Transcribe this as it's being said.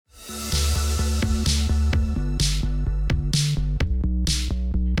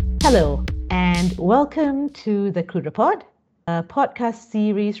Hello, and welcome to the Crude Report, a podcast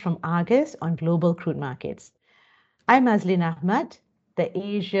series from Argus on global crude markets. I'm Azlin Ahmad, the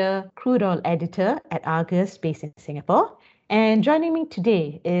Asia crude oil editor at Argus based in Singapore. And joining me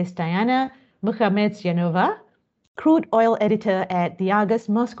today is Diana Muhamedzyanova, crude oil editor at the Argus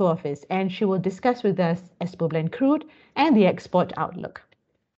Moscow office, and she will discuss with us ESPO Blend crude and the export outlook.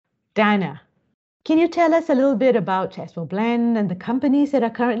 Diana, can you tell us a little bit about ESPO Blend and the companies that are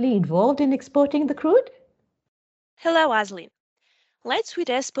currently involved in exporting the crude? Hello, Aslin. Light sweet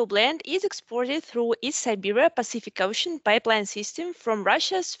ESPO Blend is exported through East Siberia Pacific Ocean pipeline system from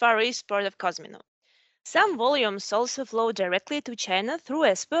Russia's Far East port of Kozmino. Some volumes also flow directly to China through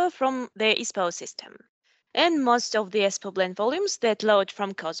ESPO from the ESPO system. And most of the ESPO Blend volumes that load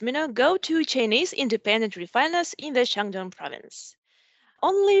from Kozmino go to Chinese independent refiners in the Shandong province.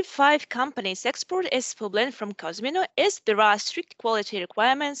 Only 5 companies export ESPO Blend from Kozmino as there are strict quality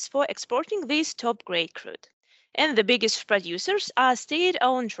requirements for exporting this top-grade crude. And the biggest producers are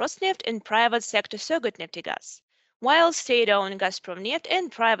state-owned Rosneft and private sector Surgutneftegas, while state-owned Gazpromneft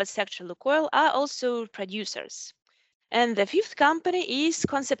and private sector Lukoil are also producers. And the 5th company is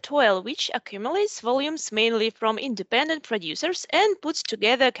Concept Oil, which accumulates volumes mainly from independent producers and puts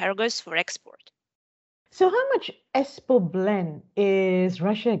together cargoes for export. So, how much ESPO Blend is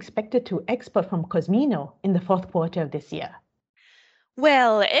Russia expected to export from Kozmino in the fourth quarter of this year?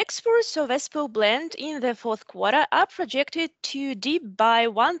 Well, exports of ESPO Blend in the fourth quarter are projected to dip by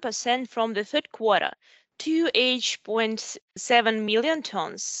 1% from the third quarter to 8.7 million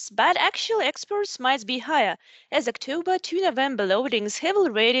tons, but actual exports might be higher, as October to November loadings have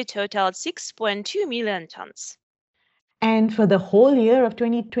already totaled 6.2 million tons. And for the whole year of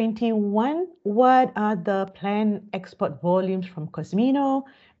 2021, what are the planned export volumes from Kozmino,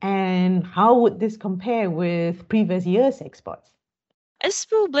 and how would this compare with previous year's exports?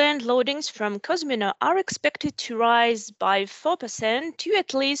 ESPO Blend loadings from Kozmino are expected to rise by 4% to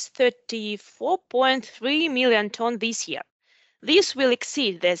at least 34.3 million tons this year. This will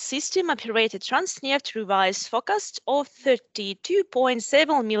exceed the system-operated Transneft revised forecast of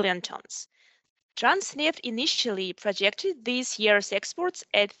 32.7 million tons. Transneft initially projected this year's exports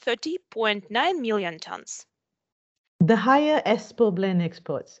at 30.9 million tons. The higher ESPO Blend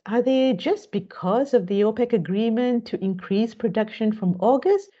exports, are they just because of the OPEC agreement to increase production from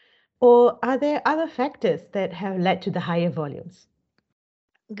August, or are there other factors that have led to the higher volumes?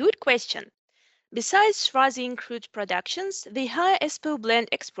 Good question. Besides rising crude productions, the high ESPO Blend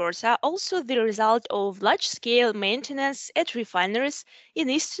exports are also the result of large-scale maintenance at refineries in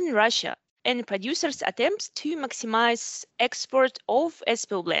eastern Russia and producers' attempts to maximize export of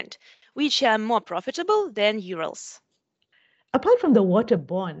ESPO Blend, which are more profitable than Urals. Apart from the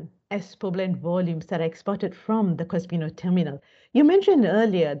waterborne ESPO Blend volumes that are exported from the Kozmino terminal, you mentioned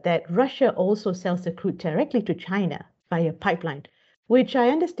earlier that Russia also sells the crude directly to China via pipeline, which I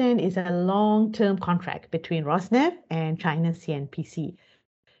understand is a long-term contract between Rosneft and China's CNPC.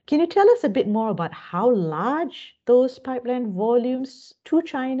 Can you tell us a bit more about how large those pipeline volumes to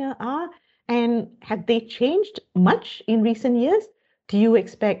China are, and have they changed much in recent years? Do you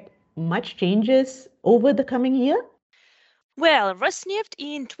expect much changes over the coming year? Well, Rosneft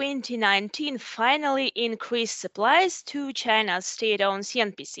in 2019 finally increased supplies to China's state-owned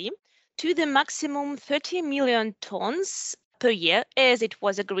CNPC to the maximum 30 million tons per year, as it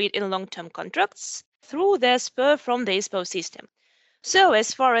was agreed in long-term contracts, through the spur from the ESPO system. So,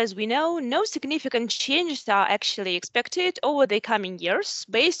 as far as we know, no significant changes are actually expected over the coming years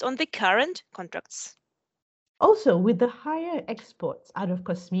based on the current contracts. Also, with the higher exports out of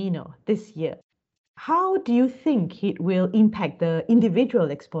Cosmino this year, how do you think it will impact the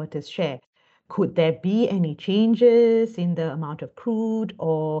individual exporters' share? Could there be any changes in the amount of crude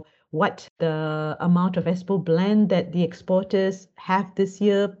or what the amount of ESPO blend that the exporters have this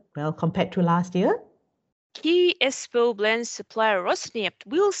year, well, compared to last year? Key ESPO Blend supplier Rosneft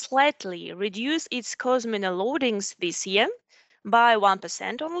will slightly reduce its Cosmino loadings this year by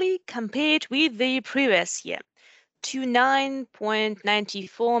 1% only compared with the previous year to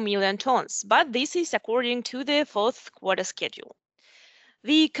 9.94 million tons, but this is according to the fourth quarter schedule.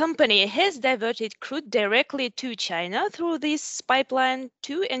 The company has diverted crude directly to China through this pipeline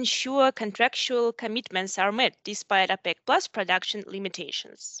to ensure contractual commitments are met despite OPEC Plus production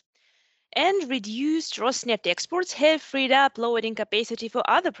limitations. And reduced Rosneft exports have freed up loading capacity for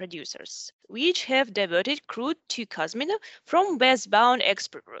other producers, which have diverted crude to Kozmino from westbound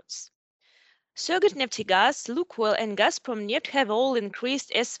export routes. Surgutneftegas, Lukoil, and Gazpromneft have all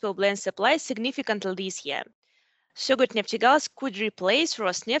increased ESPO Blend supply significantly this year. Surgutneftegas could replace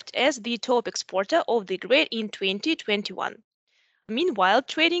Rosneft as the top exporter of the grade in 2021. Meanwhile,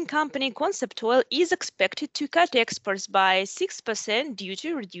 trading company Concept Oil is expected to cut exports by 6% due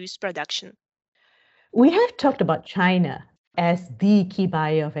to reduced production. We have talked about China as the key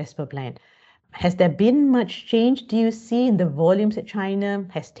buyer of ESPO Blend. Has there been much change, do you see, in the volumes that China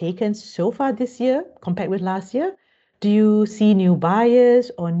has taken so far this year compared with last year? Do you see new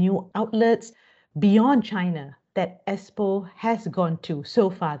buyers or new outlets beyond China that ESPO has gone to so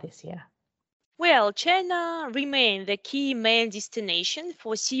far this year? Well, China remained the key main destination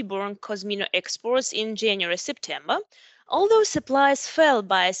for seaborne Cosmino exports in January-September, although supplies fell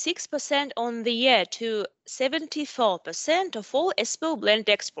by 6% on the year to 74% of all ESPO Blend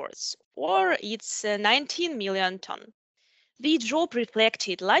exports, or its 19 million ton. The drop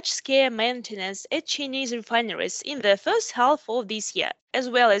reflected large-scale maintenance at Chinese refineries in the first half of this year, as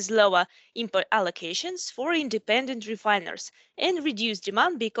well as lower import allocations for independent refiners and reduced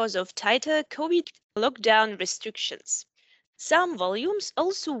demand because of tighter COVID lockdown restrictions. Some volumes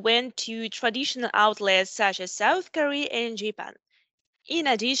also went to traditional outlets such as South Korea and Japan. In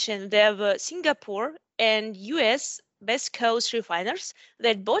addition, there were Singapore and US West Coast refiners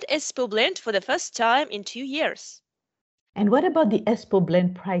that bought ESPO Blend for the first time in 2 years. And what about the ESPO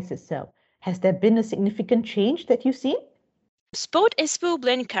Blend price itself? Has there been a significant change that you've seen? Spot ESPO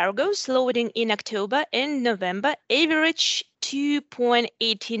Blend cargoes loading in October and November averaged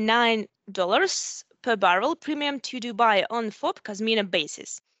 $2.89 per barrel premium to Dubai on FOB Cosmina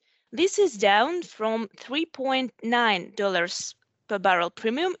basis. This is down from $3.9 per barrel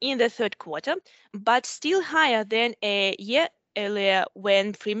premium in the third quarter, but still higher than a year earlier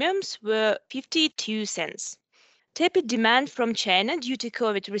when premiums were 52 cents. Tepid demand from China due to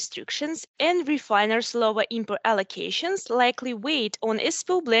COVID restrictions and refiners' lower import allocations likely weighed on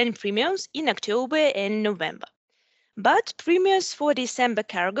ESPO Blend premiums in October and November. But premiums for December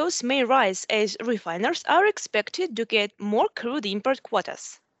cargoes may rise as refiners are expected to get more crude import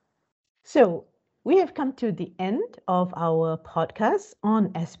quotas. So, we have come to the end of our podcast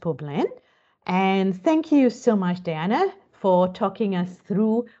on ESPO Blend. And thank you so much, Diana, for talking us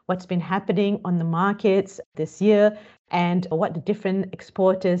through what's been happening on the markets this year and what the different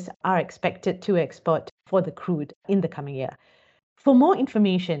exporters are expected to export for the crude in the coming year. For more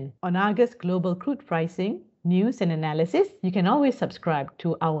information on Argus global crude pricing, news, and analysis, you can always subscribe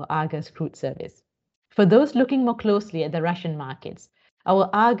to our Argus crude service. For those looking more closely at the Russian markets, our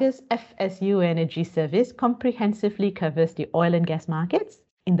Argus FSU Energy service comprehensively covers the oil and gas markets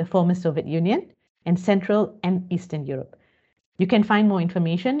in the former Soviet Union and Central and Eastern Europe. You can find more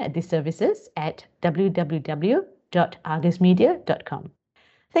information at these services at www.argusmedia.com.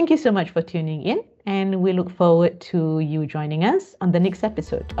 Thank you so much for tuning in, and we look forward to you joining us on the next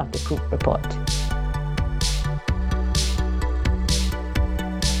episode of the Crude Report.